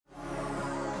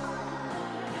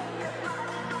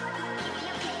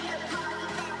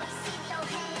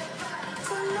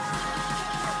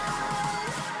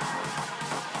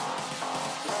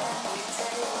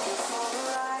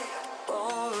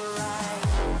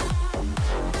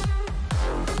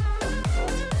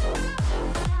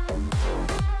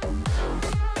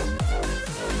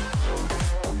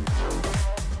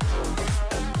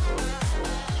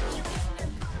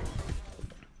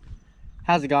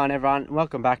How's it going, everyone?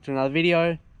 Welcome back to another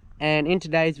video. And in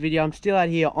today's video, I'm still out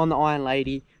here on the Iron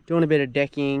Lady doing a bit of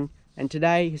decking, and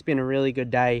today has been a really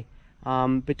good day.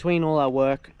 Between all our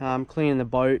work, cleaning the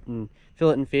boat and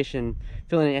filleting fish and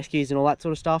filling in eskies and all that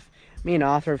sort of stuff, me and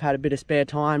Arthur have had a bit of spare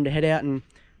time to head out and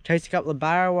chase a couple of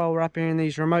barra while we're up here in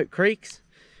these remote creeks.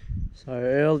 So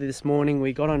early this morning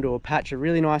we got onto a patch of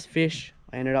really nice fish.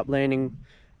 I ended up landing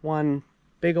one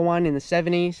bigger one in the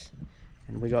 70s,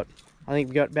 and I think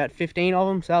we got about 15 of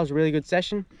them, so that was a really good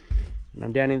session. And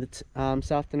I'm down in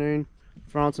this afternoon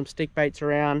throwing some stick baits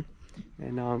around,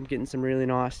 and getting some really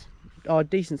nice,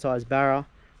 decent sized barra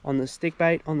on the stick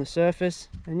bait on the surface,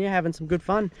 and yeah, having some good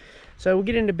fun. So we'll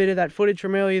get into a bit of that footage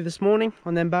from earlier this morning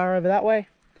on them barra over that way,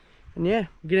 and yeah,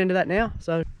 we'll get into that now.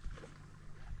 So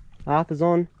Arthur's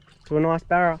on to a nice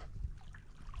barra.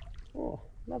 Oh,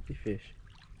 lovely fish.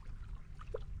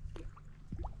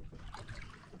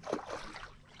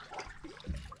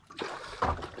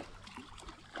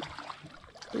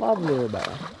 Lovely little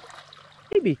barra.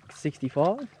 Maybe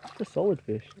 65. It's a solid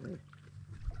fish.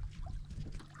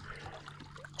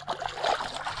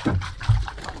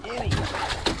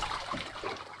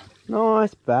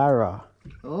 Nice barra.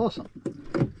 Awesome.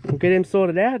 We'll get him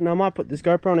sorted out, and I might put this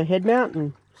GoPro on a head mount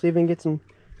and see if we can get some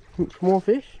more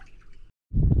fish.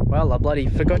 Well, I bloody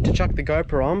forgot to chuck the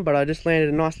GoPro on, but I just landed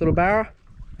a nice little barra.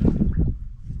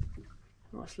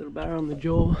 Nice little barra on the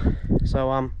jaw.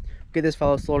 So get this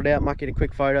fella sorted out, might get a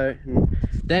quick photo, and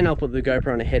then I'll put the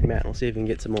GoPro on a head mount and we'll see if we can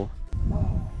get some more.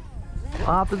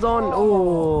 Arthur's on.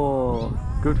 Oh,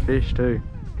 good fish too.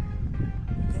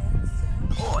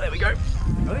 Oh, there we go.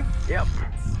 Got him? Yep.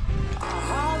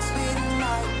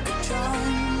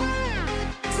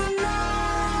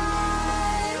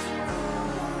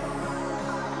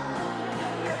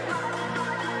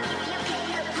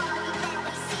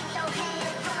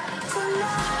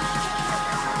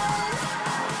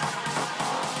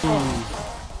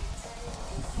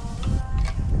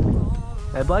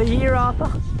 They're bloody here,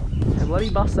 Arthur. They're bloody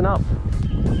busting up.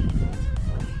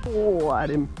 Oh, at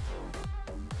him.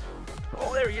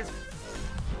 Oh, there he is.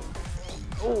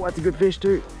 Oh, that's a good fish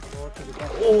too.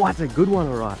 Oh, that's a good one,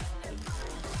 alright.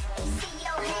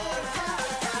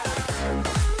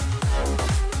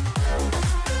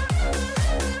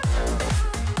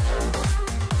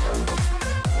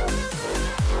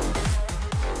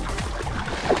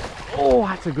 Oh,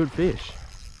 that's a good fish.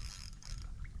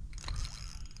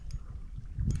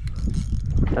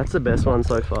 That's the best one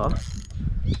so far.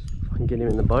 If I can get him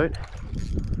in the boat.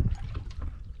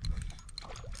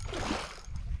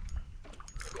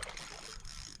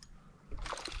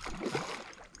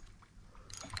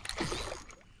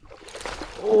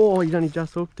 Oh, he's only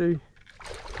just hooked too.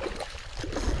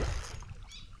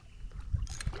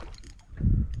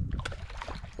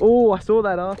 Oh, I saw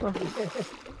that, Arthur.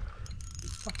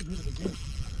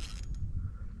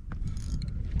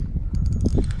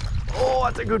 Oh,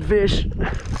 that's a good fish.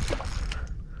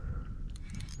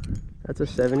 That's a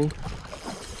 70.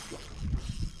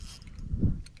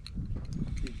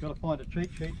 You've got to find a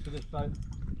treat sheet for this boat.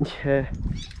 Yeah.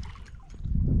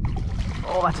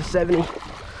 Oh, that's a 70.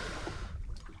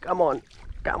 Come on,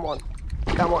 come on,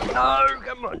 come on. No,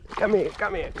 come on. Come here,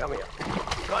 come here, come here.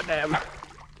 God damn.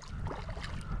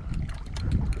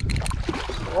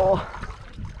 Oh.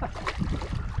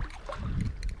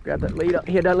 Grab that leader.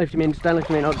 Here, don't lift him in. Just don't lift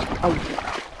him in. Oh,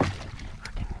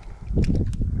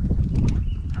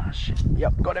 shit.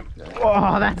 Yep, got him.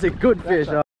 Oh, that's a good fish.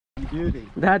 That's a beauty.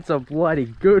 That's a bloody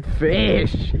good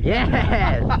fish.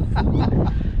 Yes.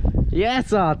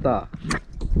 Yes, Arthur.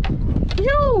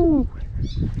 Yo.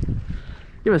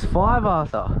 Give us 5,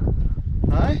 Arthur.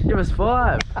 Hey? Give us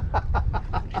 5.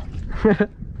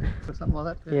 Something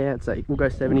like that. Yeah, we'll go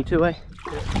 72, eh?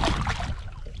 Yeah.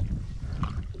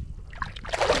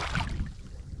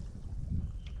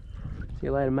 See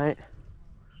you later, mate.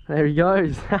 There he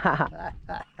goes. Right.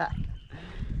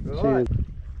 Cheers.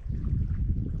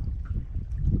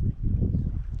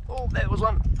 Oh, there was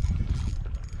one.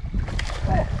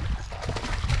 Oh.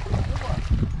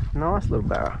 Nice little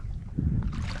barra.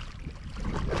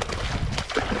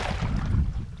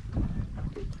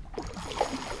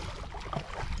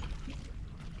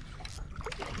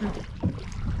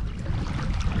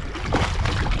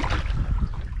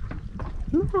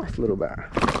 Nice little barra.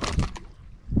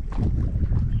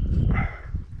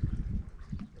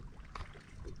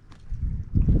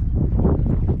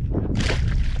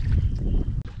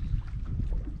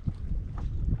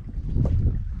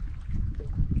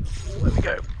 There we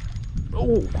go.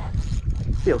 Oh,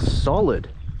 feels solid.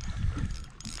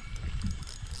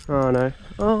 Oh no.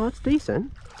 Oh, that's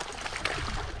decent.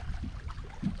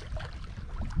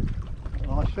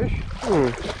 Nice fish.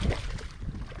 Oh,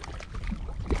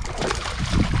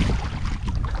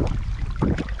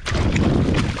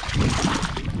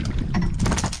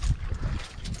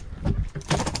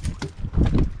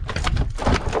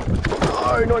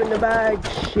 not in the bag.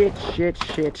 Shit, shit,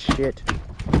 shit, shit.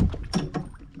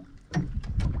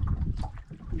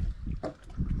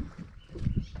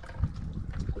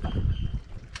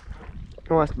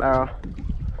 Nice barra.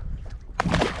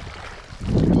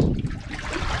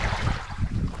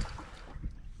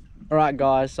 Alright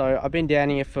guys, so I've been down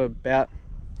here for about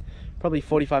probably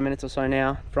 45 minutes or so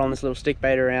now, throwing this little stick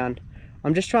bait around.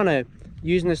 I'm just trying to,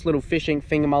 using this little fishing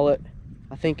finger mullet.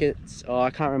 I think it's, oh, I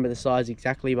can't remember the size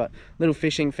exactly, but little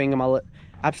fishing finger mullet.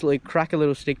 Absolutely crack a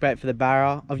little stick bait for the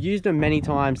barra. I've used them many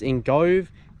times in Gove,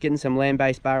 getting some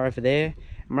land-based barra over there.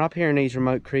 And we're up here in these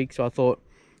remote creeks, so I thought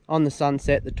on the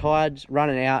sunset, the tide's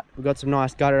running out, we've got some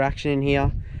nice gutter action in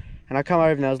here. And I come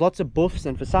over and there was lots of buffs,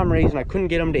 and for some reason I couldn't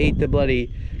get them to eat the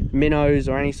bloody minnows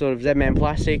or any sort of Z-Man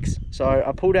plastics. So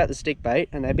I pulled out the stick bait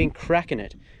and they've been cracking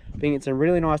it. I've been getting some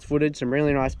really nice footage, some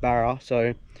really nice barra.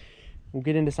 So we'll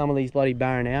get into some of these bloody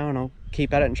barra now and I'll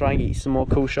keep at it and try and get you some more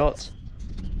cool shots.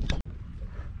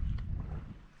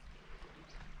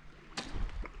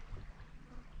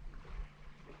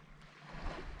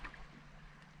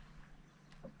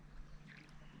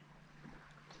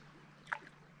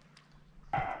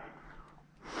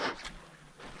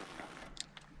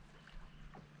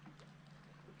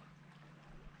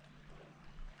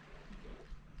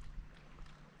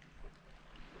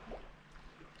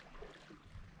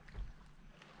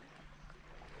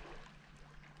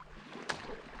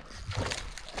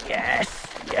 Yes,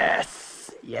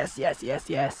 yes, yes, yes, yes,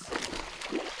 yes.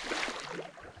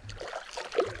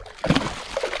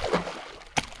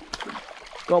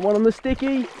 Got one on the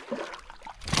sticky.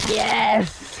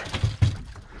 Yes.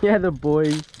 Yeah, the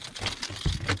boys.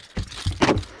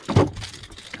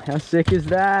 How sick is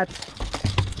that?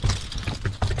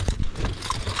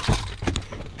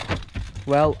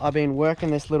 Well, I've been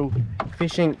working this little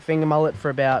fishing finger mullet for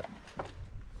about,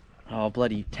 oh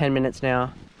bloody 10 minutes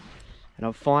now. And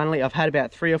I've had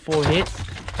about 3 or 4 hits,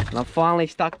 and I've finally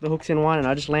stuck the hooks in one, and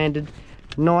I just landed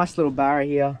a nice little barra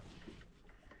here.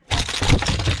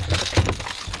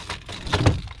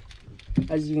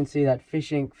 As you can see, that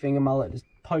fishing finger mullet just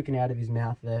poking out of his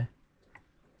mouth there.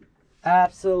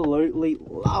 Absolutely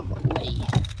lovely.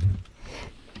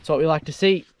 That's what we like to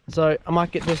see. So I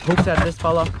might get this hooks out of this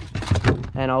fella,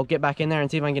 and I'll get back in there and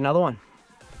see if I can get another one.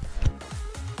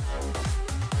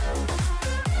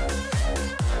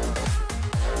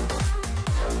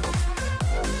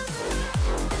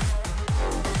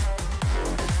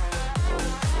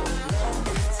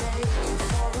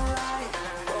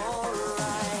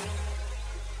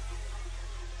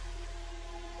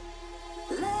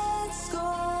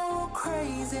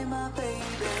 My baby,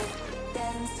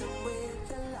 dancing with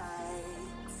the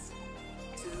lights.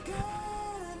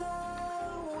 Together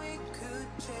we could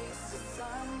chase the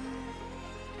sun.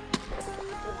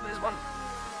 Oh, there's one.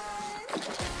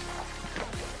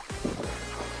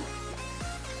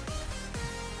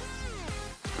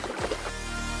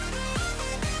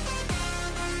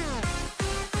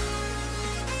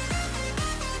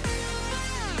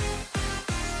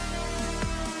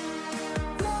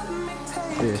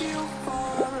 Fish.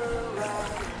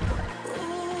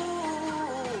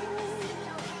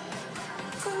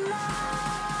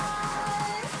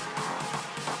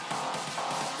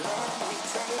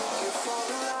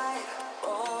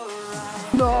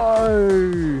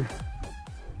 No!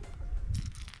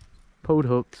 Pulled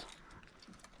hooks.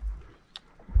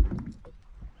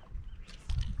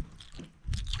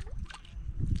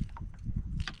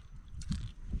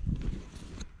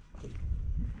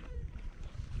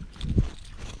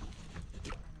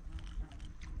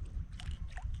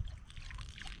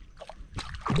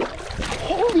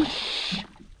 Holy sh!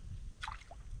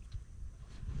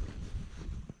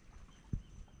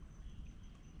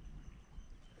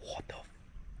 What the?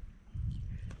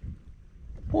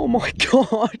 Oh my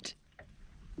god!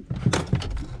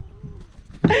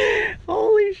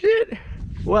 Holy shit!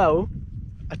 Well,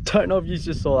 I don't know if you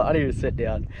just saw that. I didn't even sit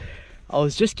down. I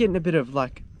was just getting a bit of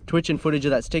like twitching footage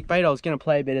of that stick bait. I was going to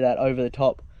play a bit of that over the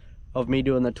top of me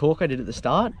doing the talk I did at the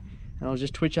start. And I was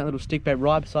just twitching that little stick bait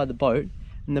right beside the boat.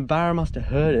 And the barra must have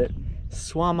heard it,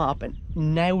 swum up and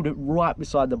nailed it right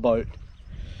beside the boat.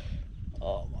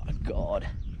 Oh my god.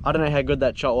 I don't know how good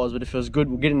that shot was, but if it was good,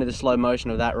 we'll get into the slow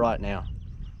motion of that right now.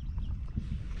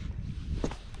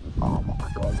 Oh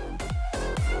my god.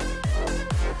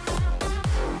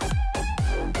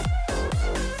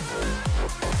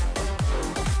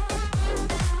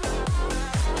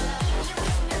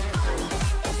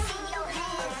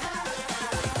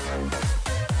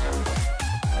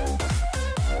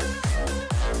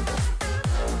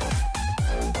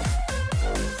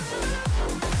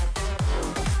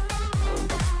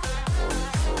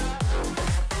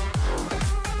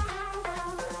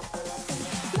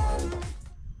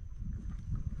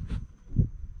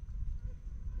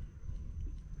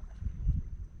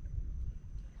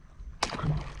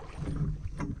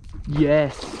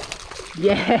 Yes.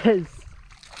 Yes.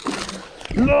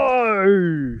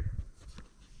 No.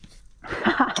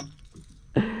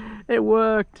 It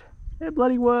worked. It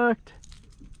bloody worked.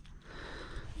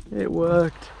 It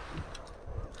worked.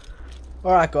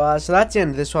 Alright guys, so that's the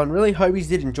end of this one. Really hope you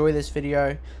did enjoy this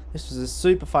video. This was a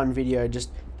super fun video.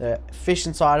 Just the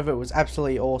fishing side of it was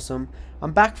absolutely awesome.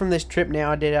 I'm back from this trip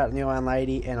now I did out in the Iron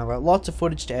Lady, and I've got lots of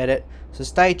footage to edit. So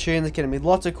stay tuned. There's going to be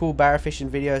lots of cool barra fishing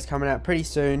videos coming out pretty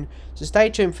soon. So stay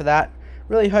tuned for that.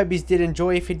 Really hope you did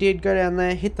enjoy. If you did, go down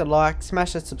there, hit the like,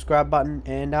 smash that subscribe button,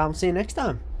 and see you next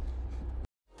time.